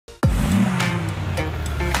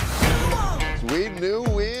New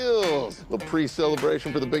wheels. A little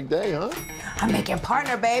pre-celebration for the big day, huh? I'm making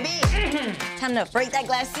partner, baby. Time to break that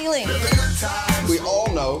glass ceiling. We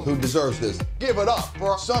all know who deserves this. Give it up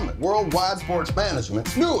for our Summit Worldwide Sports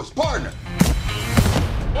Management's newest partner.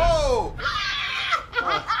 Whoa!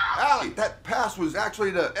 Allie, that pass was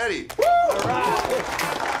actually to Eddie. All right.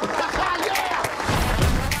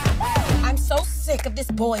 I'm so sick of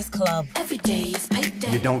this boys' club. Every day is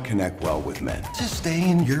payday. You don't connect well with men. Just stay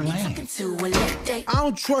in your lane. I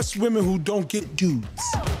don't trust women who don't get dudes.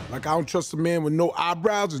 Like I don't trust a man with no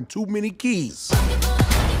eyebrows and too many keys.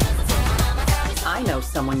 I know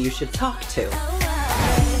someone you should talk to.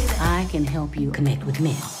 I can help you connect with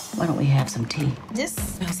men. Why don't we have some tea? This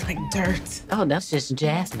smells like dirt. Oh, that's just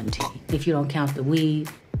jasmine tea. If you don't count the weed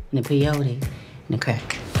and the peyote and the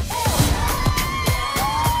crack.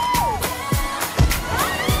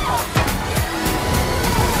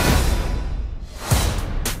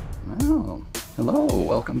 Oh, hello,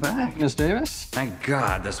 welcome back, Miss Davis. Thank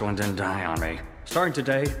God this one didn't die on me. Starting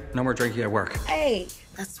today, no more drinking at work. Hey,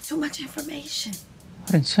 that's too much information.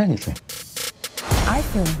 I didn't say anything. I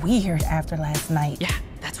feel weird after last night. Yeah,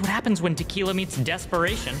 that's what happens when tequila meets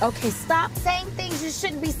desperation. Okay, stop saying things you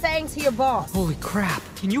shouldn't be saying to your boss. Holy crap.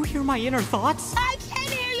 Can you hear my inner thoughts? I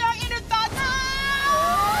can hear your inner thoughts.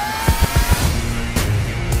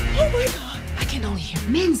 Oh my God. I can only hear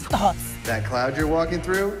men's thoughts. That cloud you're walking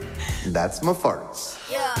through, that's my farts.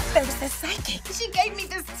 Yeah. There was this psychic. She gave me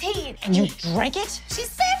this tea. And you drank it? She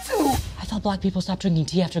said to. I thought black people stopped drinking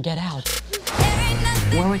tea after Get Out.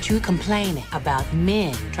 Weren't you complaining about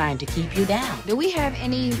men trying to keep you down? Do we have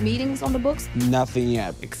any meetings on the books? Nothing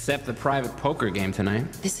yet. Except the private poker game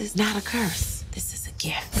tonight. This is not a curse. This is a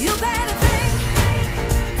gift. You better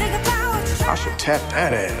think about what you I should tap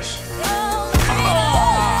that ass.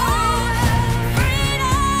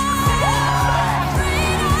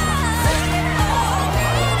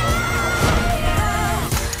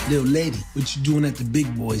 Little lady, what you doing at the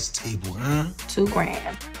big boys table, huh? $2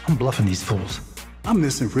 grand. I'm bluffing these fools. I'm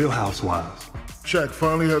missing Real Housewives. Shaq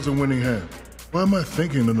finally has a winning hand. Why am I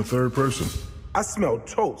thinking in the third person? I smell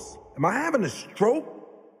toast. Am I having a stroke?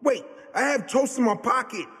 Wait, I have toast in my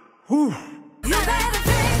pocket. Whew. better